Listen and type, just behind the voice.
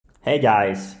Hey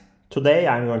guys, today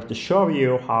I'm going to show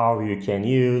you how you can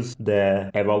use the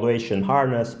evaluation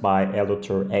harness by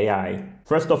LLM AI.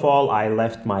 First of all, I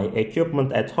left my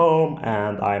equipment at home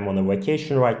and I'm on a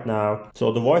vacation right now,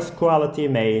 so the voice quality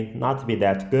may not be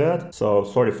that good, so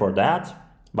sorry for that.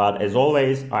 But as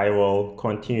always, I will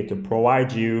continue to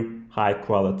provide you high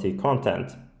quality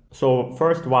content. So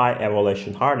first, why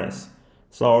evaluation harness?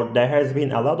 So there has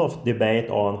been a lot of debate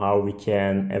on how we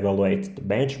can evaluate the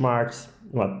benchmarks,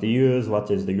 what to use, what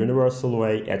is the universal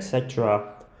way, etc.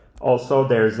 Also,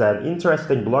 there's an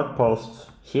interesting blog post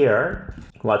here,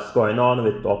 what's going on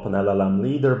with the Open LLM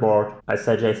Leaderboard. I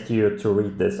suggest you to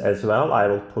read this as well. I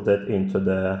will put it into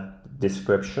the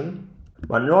description.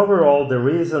 But overall, the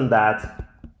reason that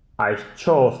I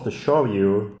chose to show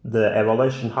you the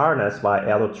evaluation harness by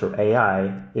LLM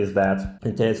AI is that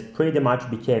it has pretty much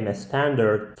became a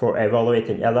standard for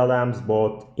evaluating LLMs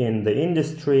both in the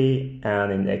industry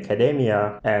and in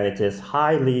academia, and it is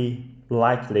highly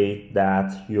likely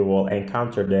that you will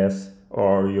encounter this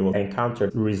or you will encounter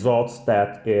results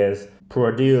that is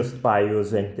produced by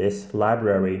using this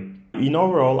library. In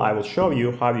overall, I will show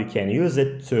you how you can use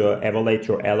it to evaluate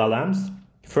your LLMs.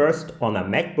 First, on a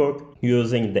MacBook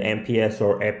using the MPS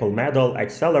or Apple Model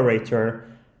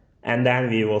accelerator, and then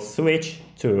we will switch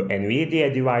to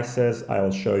NVIDIA devices. I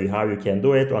will show you how you can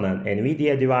do it on an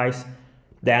NVIDIA device.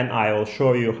 Then I will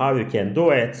show you how you can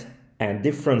do it and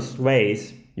different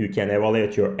ways you can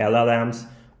evaluate your LLMs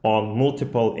on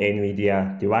multiple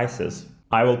NVIDIA devices.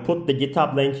 I will put the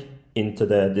GitHub link into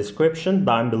the description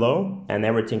down below, and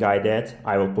everything I did,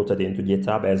 I will put it into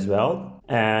GitHub as well.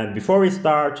 And before we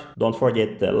start, don't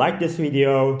forget to like this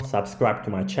video, subscribe to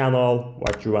my channel,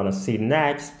 what you want to see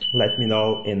next, let me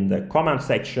know in the comment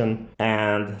section,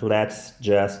 and let's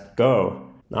just go.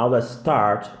 Now let's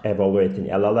start evaluating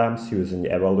LLMs using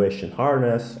the evaluation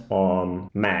harness on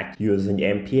Mac using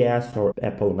MPS or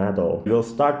Apple Model. We'll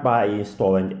start by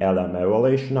installing LLM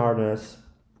evaluation harness.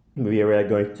 We are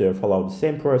going to follow the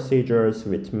same procedures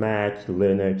with Mac,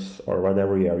 Linux, or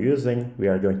whatever you are using. We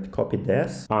are going to copy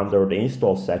this under the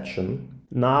install section.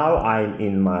 Now I'm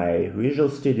in my Visual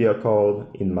Studio Code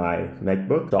in my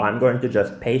MacBook, so I'm going to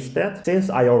just paste it. Since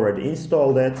I already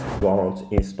installed it, it won't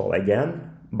install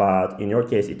again, but in your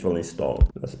case it will install.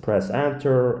 Let's press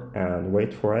enter and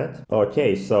wait for it.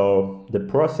 Okay, so the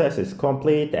process is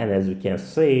complete, and as you can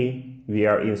see, we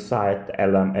are inside the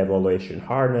LLM evaluation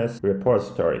harness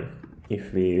repository.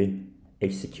 If we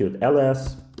execute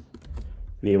ls,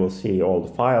 we will see all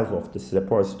the files of this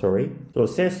repository. So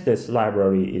since this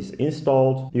library is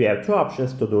installed, you have two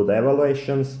options to do the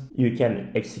evaluations. You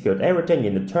can execute everything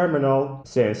in the terminal,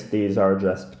 since these are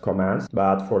just commands,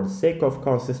 but for the sake of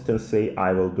consistency,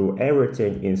 I will do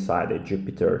everything inside a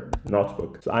Jupyter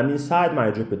notebook. So I'm inside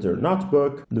my Jupyter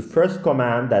notebook. The first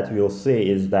command that we'll see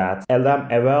is that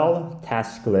LLM eval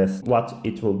task list. What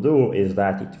it will do is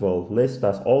that it will list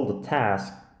us all the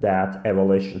tasks that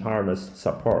evaluation harness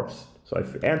supports. So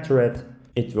if you enter it,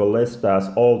 it will list us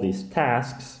all these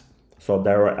tasks. So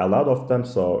there are a lot of them,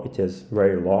 so it is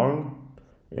very long.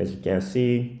 As you can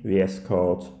see, VS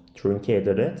Code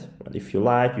truncated it. But if you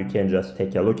like, you can just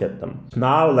take a look at them.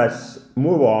 Now let's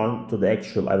move on to the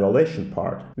actual evaluation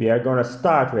part. We are going to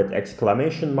start with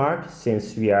exclamation mark.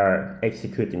 Since we are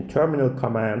executing terminal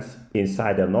commands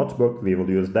inside a notebook, we will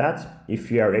use that.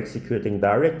 If you are executing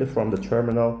directly from the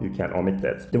terminal, you can omit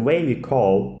it. The way we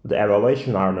call the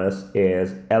evaluation harness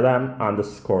is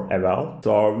LM_eval.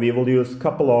 So we will use a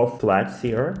couple of flags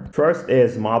here. First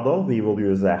is model. We will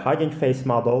use a Hugging Face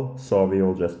model, so we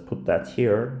will just put that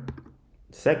here.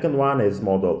 Second one is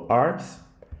model args.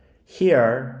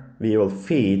 Here we will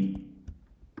feed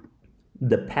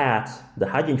the path, the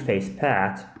Hugging Face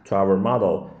path, to our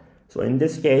model. So in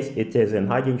this case, it is in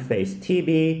Hugging Face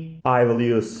TB. I will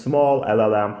use small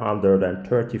LLM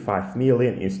 135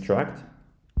 million instruct.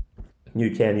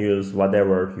 You can use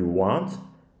whatever you want,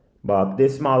 but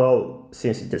this model,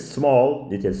 since it is small,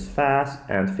 it is fast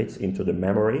and fits into the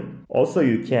memory. Also,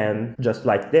 you can, just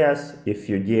like this, if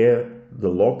you give the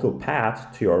local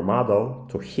path to your model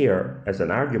to here as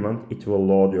an argument, it will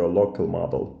load your local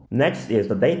model. Next is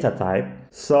the data type.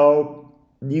 So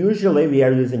usually we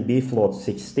are using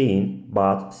bfloat16,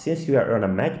 but since you are on a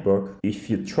MacBook, if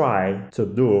you try to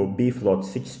do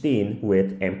bfloat16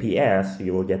 with MPS,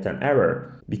 you will get an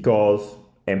error because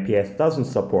MPS doesn't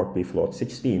support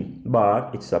bfloat16,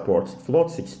 but it supports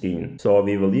float16. So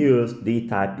we will use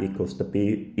dtype equals to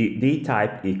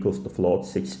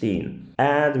float16,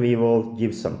 and we will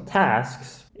give some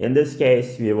tasks. In this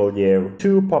case, we will give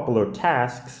two popular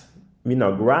tasks,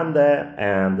 Grande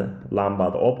and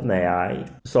Lambda OpenAI.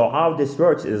 So how this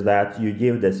works is that you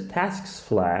give this tasks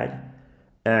flag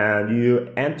and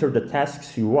you enter the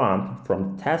tasks you want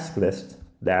from the task list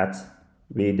that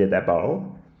we did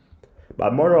above.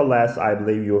 But more or less, I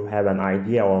believe you have an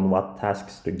idea on what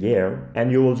tasks to give, and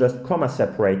you will just comma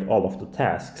separate all of the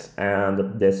tasks,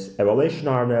 and this evaluation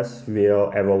harness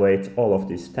will evaluate all of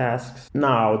these tasks.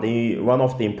 Now, one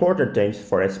of the important things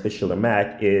for especially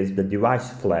Mac is the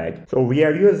device flag. So we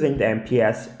are using the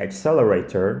MPS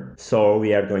accelerator, so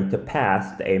we are going to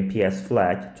pass the MPS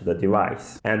flag to the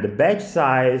device. And the batch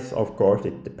size, of course,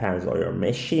 it depends on your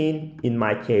machine. In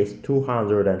my case,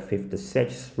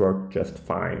 256 worked just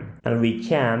fine. And we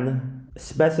can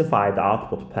specify the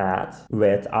output path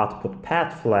with output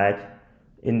path flag.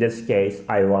 In this case,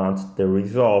 I want the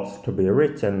results to be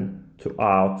written to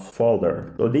out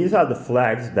folder. So these are the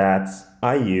flags that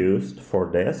I used for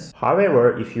this.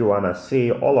 However, if you want to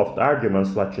see all of the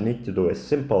arguments, what you need to do is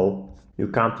simple. You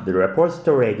come to the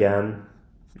repository again,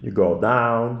 you go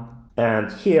down,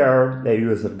 and here they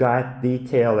use a guide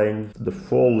detailing the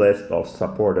full list of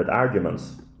supported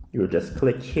arguments. You just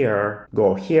click here,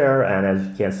 go here, and as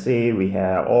you can see, we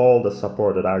have all the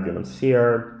supported arguments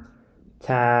here.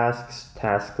 Tasks,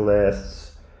 task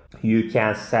lists. You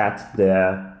can set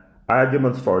the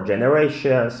arguments for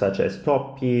generation, such as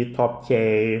top P, top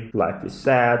K, like we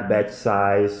said, batch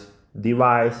size,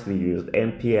 device, we used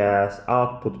MPS,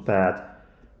 output path,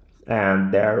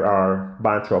 and there are a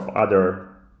bunch of other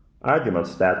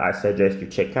arguments that I suggest you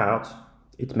check out.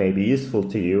 It may be useful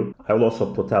to you. I will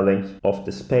also put a link of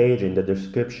this page in the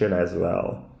description as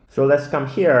well. So let's come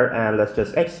here and let's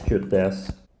just execute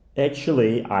this.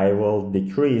 Actually, I will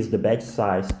decrease the batch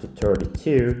size to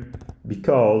 32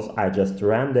 because I just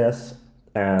ran this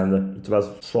and it was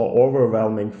so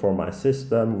overwhelming for my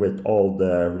system with all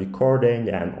the recording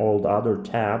and all the other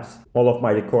tabs. All of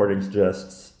my recordings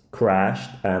just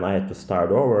crashed and I had to start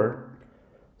over.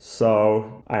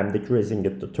 So I'm decreasing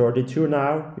it to 32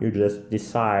 now. You just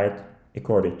decide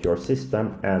according to your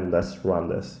system, and let's run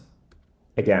this.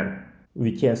 Again,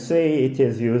 we can see it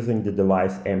is using the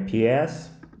device MPS,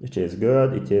 which is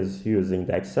good. It is using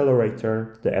the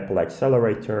accelerator, the Apple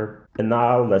accelerator. And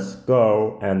now let's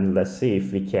go and let's see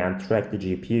if we can track the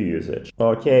GPU usage.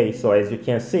 Okay, so as you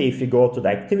can see, if you go to the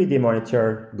activity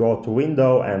monitor, go to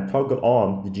window and toggle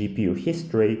on the GPU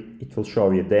history, it will show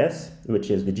you this,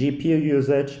 which is the GPU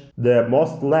usage. The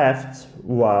most left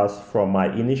was from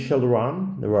my initial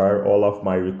run, where all of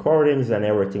my recordings and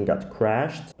everything got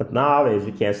crashed. But now, as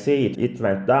you can see, it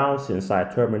went down since I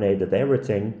terminated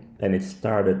everything, and it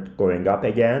started going up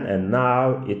again, and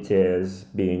now it is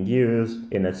being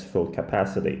used in its full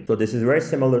capacity. So this is very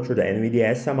similar to the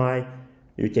NVIDIA SMI.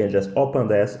 You can just open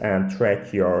this and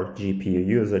track your GPU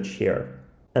usage here.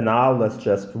 And now let's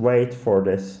just wait for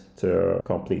this to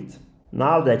complete.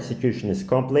 Now the execution is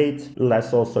complete.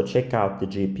 Let's also check out the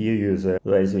GPU usage.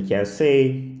 So as we can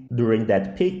see, during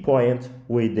that peak point,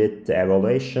 we did the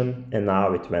evaluation, and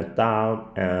now it went down,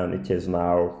 and it is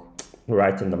now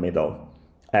right in the middle.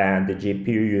 And the GPU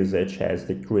usage has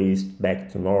decreased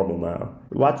back to normal now.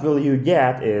 What will you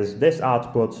get is this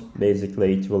output.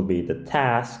 Basically, it will be the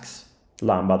tasks,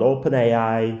 Lambda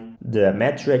OpenAI, the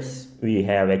metrics. We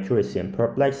have accuracy and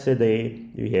perplexity,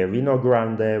 we have Reno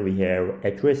Grande, we have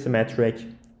accuracy metric,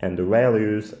 and the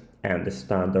values and the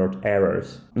standard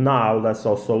errors. Now let's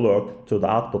also look to the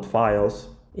output files.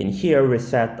 In here we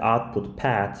set output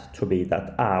path to be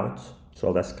 .out.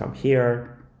 So let's come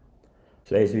here.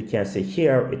 So as you can see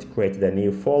here, it created a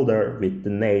new folder with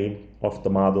the name of the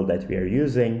model that we are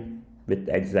using with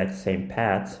the exact same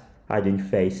path,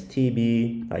 eigenface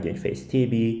TB,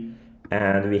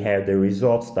 and we have the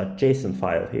results.json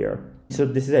file here. So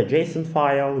this is a JSON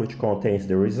file which contains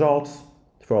the results.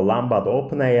 For Lambda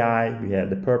OpenAI, you have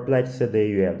the perplexity,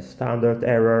 you have the standard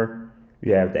error,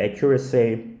 you have the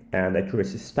accuracy and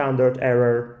accuracy standard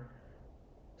error.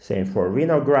 Same for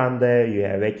Reno Grande, you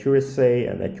have accuracy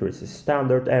and accuracy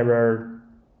standard error.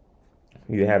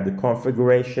 You have the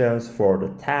configurations for the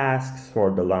tasks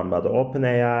for the Lambda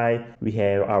OpenAI. We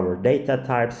have our data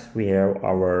types, we have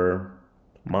our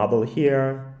model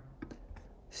here.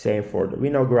 Same for the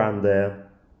Reno Grande.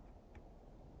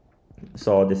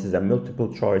 So this is a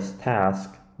multiple choice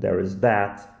task. There is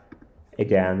that.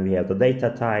 Again, we have the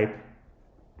data type,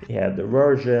 we have the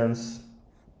versions,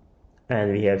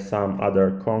 and we have some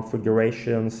other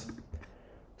configurations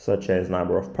such as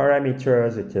number of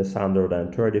parameters. It is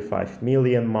 135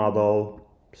 million model,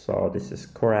 so this is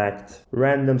correct.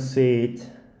 Random seed,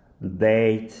 the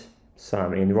date,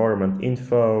 some environment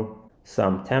info,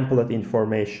 some template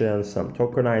information, some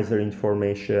tokenizer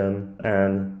information,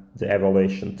 and the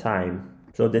evaluation time.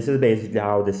 So this is basically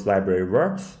how this library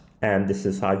works, and this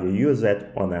is how you use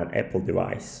it on an Apple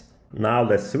device. Now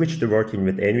let's switch to working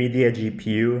with NVIDIA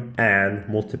GPU and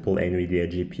multiple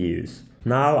NVIDIA GPUs.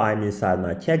 Now I'm inside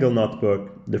my Kaggle notebook.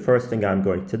 The first thing I'm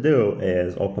going to do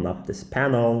is open up this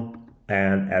panel,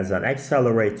 and as an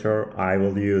accelerator, I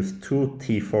will use two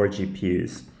T4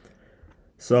 GPUs.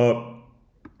 So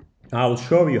I'll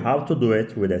show you how to do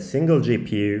it with a single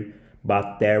GPU,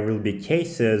 but there will be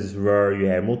cases where you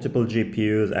have multiple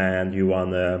GPUs and you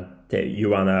wanna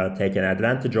take an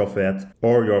advantage of it,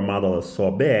 or your model is so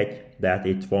big that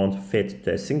it won't fit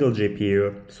to a single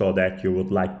GPU, so that you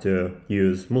would like to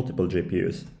use multiple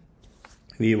GPUs.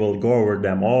 We will go over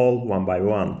them all one by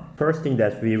one. First thing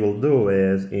that we will do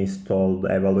is install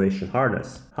the evaluation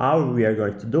harness. How we are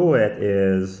going to do it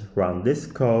is run this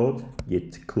code,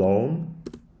 git clone.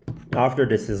 After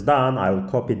this is done, I will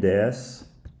copy this,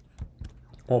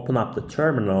 open up the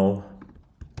terminal,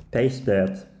 paste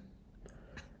it,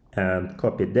 and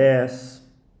copy this,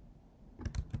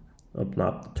 open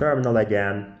up the terminal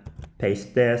again,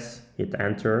 paste this, hit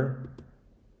enter.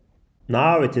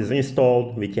 Now it is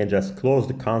installed. We can just close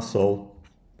the console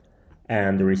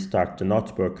and restart the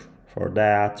notebook. For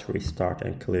that, restart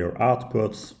and clear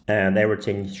outputs, and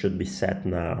everything should be set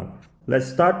now.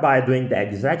 Let's start by doing the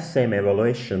exact same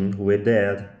evaluation we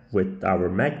did with our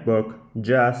MacBook,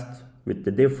 just with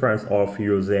the difference of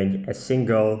using a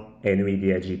single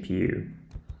NVIDIA GPU.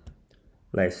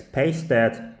 Let's paste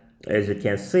that. As you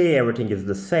can see, everything is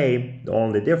the same. The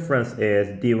only difference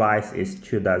is device is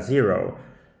CUDA 0,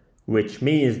 which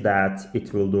means that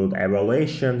it will do the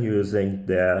evaluation using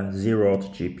the 0th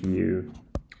GPU.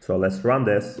 So let's run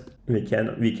this. We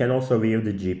can also view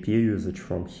the GPU usage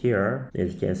from here.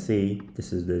 As you can see,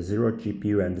 this is the 0th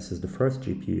GPU and this is the first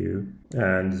GPU.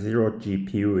 And 0th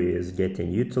GPU is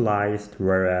getting utilized,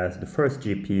 whereas the first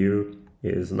GPU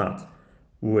is not,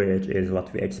 which is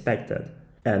what we expected.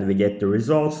 And we get the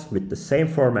results with the same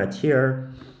format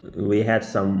here. We had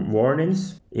some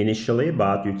warnings initially,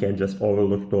 but you can just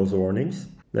overlook those warnings.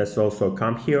 Let's also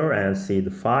come here and see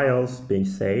the files being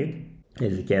saved.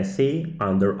 As you can see,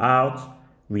 under out,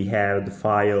 we have the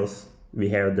files, we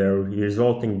have the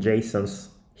resulting JSONs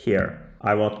here.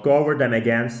 I won't go over them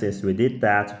again since we did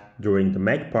that during the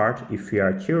make part. If you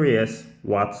are curious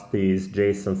what these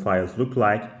JSON files look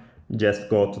like, just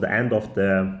go to the end of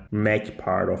the make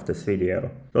part of this video.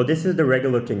 So this is the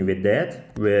regular thing we did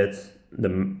with the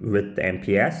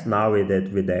MPS. Now we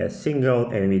did with a single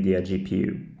NVIDIA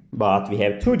GPU. But we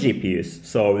have two GPUs,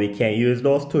 so we can use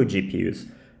those two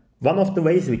GPUs. One of the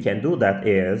ways we can do that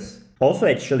is also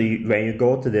actually when you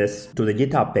go to the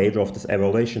GitHub page of this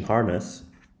evaluation harness,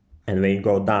 and when you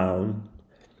go down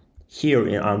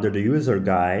here under the user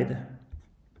guide,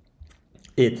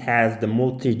 it has the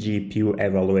multi-GPU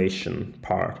evaluation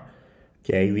part.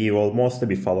 Okay, we will mostly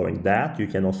be following that. You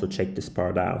can also check this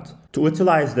part out. To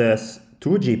utilize this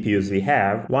two GPUs we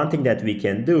have, one thing that we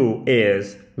can do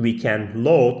is we can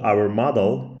load our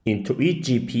model into each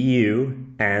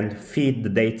GPU and feed the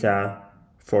data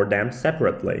for them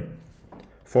separately.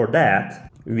 For that,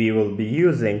 we will be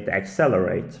using the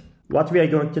accelerate. What we are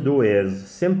going to do is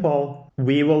simple.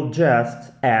 We will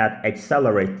just add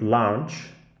accelerate launch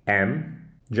M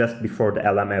just before the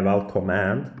LM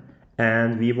command,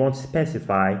 and we won't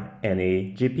specify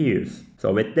any GPUs.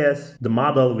 So with this, the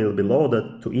model will be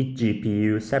loaded to each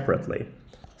GPU separately.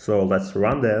 So let's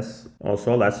run this.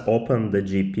 Also, let's open the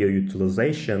GPU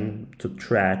utilization to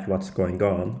track what's going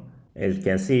on. As you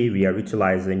can see, we are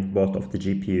utilizing both of the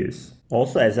GPUs.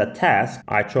 Also, as a task,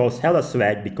 I chose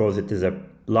HelloSwag because it is a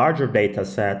larger data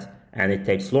set and it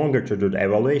takes longer to do the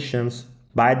evaluations.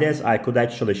 By this, I could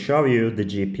actually show you the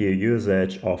GPU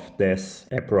usage of this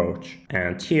approach.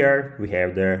 And here we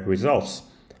have the results.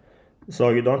 So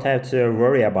you don't have to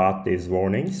worry about these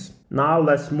warnings. Now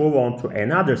let's move on to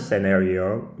another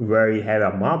scenario where you have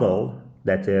a model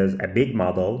that is a big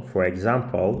model, for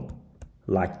example,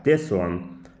 like this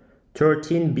one,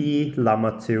 13B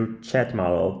Llama 2 chat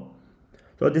model.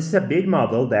 So this is a big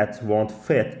model that won't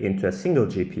fit into a single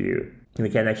GPU. We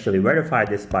can actually verify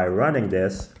this by running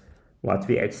this. What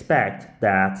we expect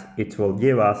that it will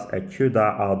give us a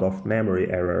CUDA out of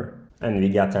memory error. And we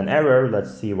got an error.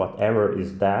 Let's see what error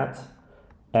is that.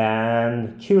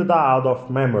 And CUDA out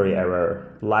of memory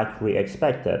error, like we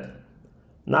expected.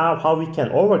 Now how we can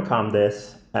overcome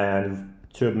this and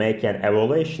to make an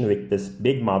evaluation with this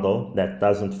big model that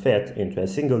doesn't fit into a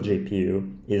single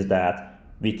GPU is that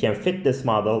we can fit this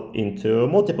model into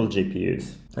multiple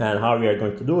GPUs. And how we are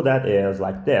going to do that is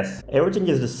like this. Everything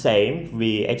is the same.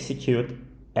 We execute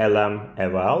LM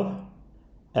eval,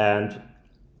 and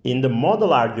in the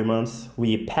model arguments,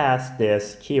 we pass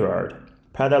this keyword,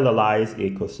 parallelize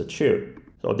equals to true.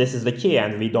 So this is the key,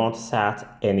 and we don't set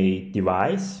any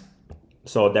device.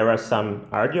 So there are some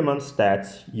arguments that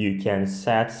you can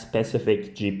set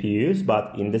specific GPUs,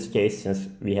 but in this case, since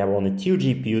we have only 2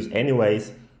 GPUs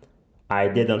anyways, I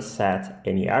didn't set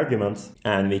any arguments,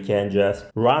 and we can just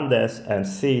run this and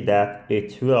see that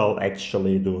it will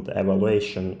actually do the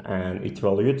evaluation and it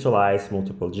will utilize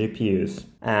multiple GPUs.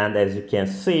 And as you can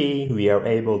see, we are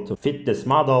able to fit this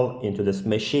model into this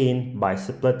machine by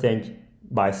splitting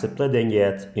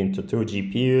it into 2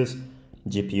 GPUs,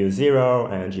 GPU 0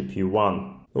 and GPU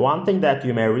 1. One thing that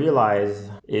you may realize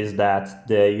is that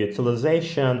the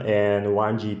utilization in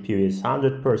one GPU is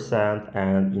 100%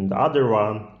 and in the other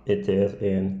one it is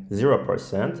in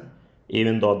 0%,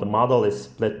 even though the model is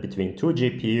split between 2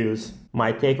 GPUs.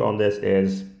 My take on this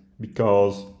is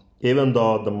because even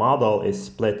though the model is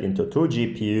split into 2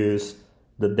 GPUs,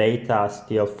 the data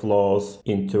still flows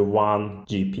into one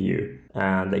GPU.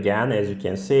 And again, as you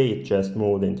can see, it just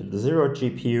moved into the 0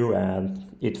 GPU and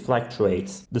it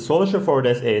fluctuates. The solution for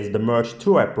this is the merge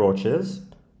 2 approaches.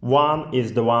 One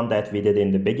is the one that we did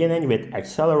in the beginning with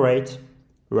accelerate,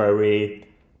 where we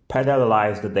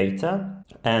parallelize the data,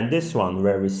 and this one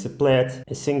where we split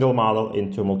a single model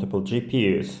into multiple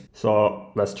GPUs.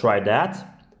 So let's try that.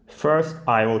 First,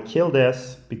 I will kill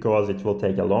this because it will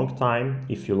take a long time.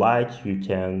 If you like, you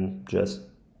can just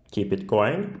keep it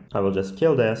going. I will just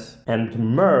kill this. And to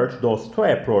merge those 2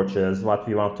 approaches, what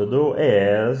we want to do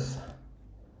is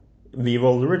we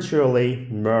will literally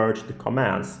merge the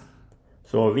commands.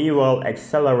 So we will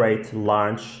accelerate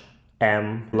launch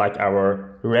M like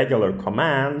our regular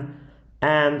command,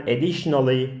 and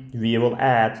additionally we will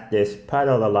add this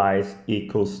parallelize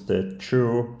equals the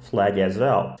true flag as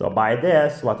well. So by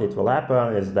this, what it will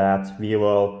happen is that we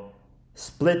will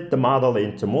split the model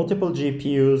into multiple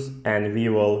GPUs and we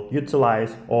will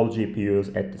utilize all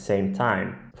GPUs at the same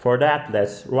time. For that,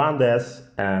 let's run this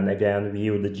and again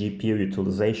view the GPU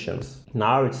utilizations.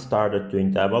 Now it started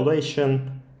doing the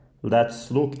evaluation. Let's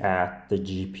look at the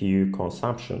GPU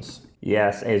consumptions.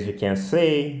 Yes, as you can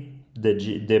see,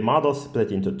 the model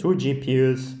split into 2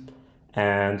 GPUs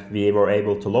and we were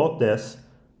able to load this.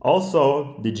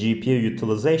 Also, the GPU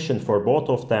utilization for both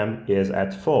of them is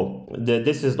at full.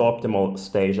 This is the optimal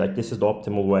stage, like this is the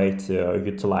optimal way to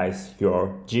utilize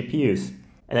your GPUs.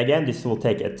 And again, this will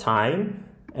take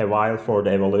a while for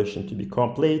the evaluation to be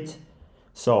complete.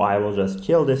 So I will just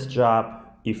kill this job.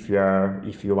 If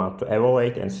you want to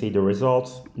evaluate and see the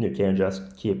results, you can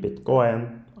just keep it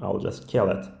going. I'll just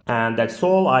kill it. And that's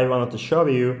all I wanted to show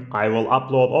you. I will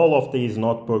upload all of these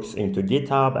notebooks into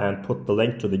GitHub and put the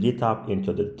link to the GitHub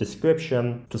into the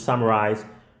description. To summarize,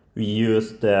 we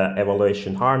used the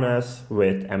evaluation harness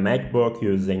with a MacBook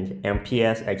using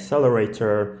MPS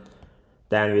accelerator.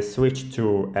 Then we switched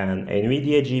to an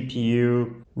NVIDIA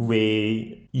GPU.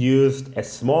 We used a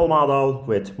small model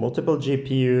with multiple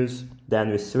GPUs. Then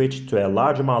we switched to a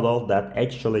large model that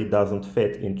actually doesn't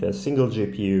fit into a single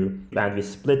GPU. And we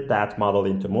split that model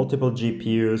into multiple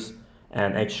GPUs.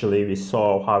 And actually we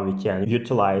saw how we can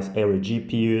utilize every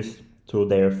GPUs to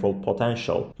their full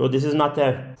potential. So this is not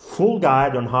a full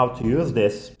guide on how to use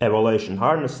this evaluation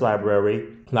harness library.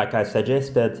 Like I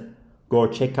suggested, go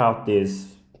check out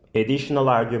these additional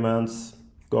arguments.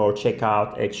 Go check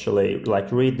out,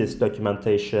 read this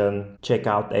documentation, check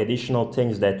out additional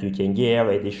things that you can give,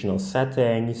 additional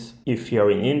settings. If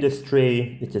you're in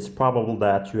industry, it is probable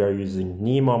that you are using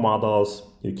NeMo models.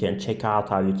 You can check out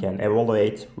how you can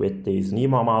evaluate with these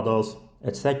NeMo models,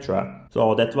 etc.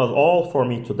 So that was all for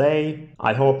me today.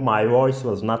 I hope my voice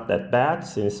was not that bad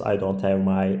since I don't have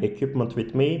my equipment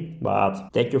with me, but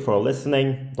thank you for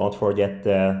listening. Don't forget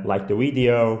to like the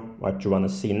video, what you want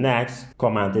to see next,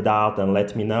 comment it out and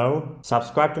let me know.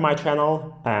 Subscribe to my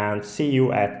channel and see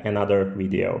you at another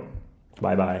video.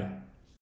 Bye bye.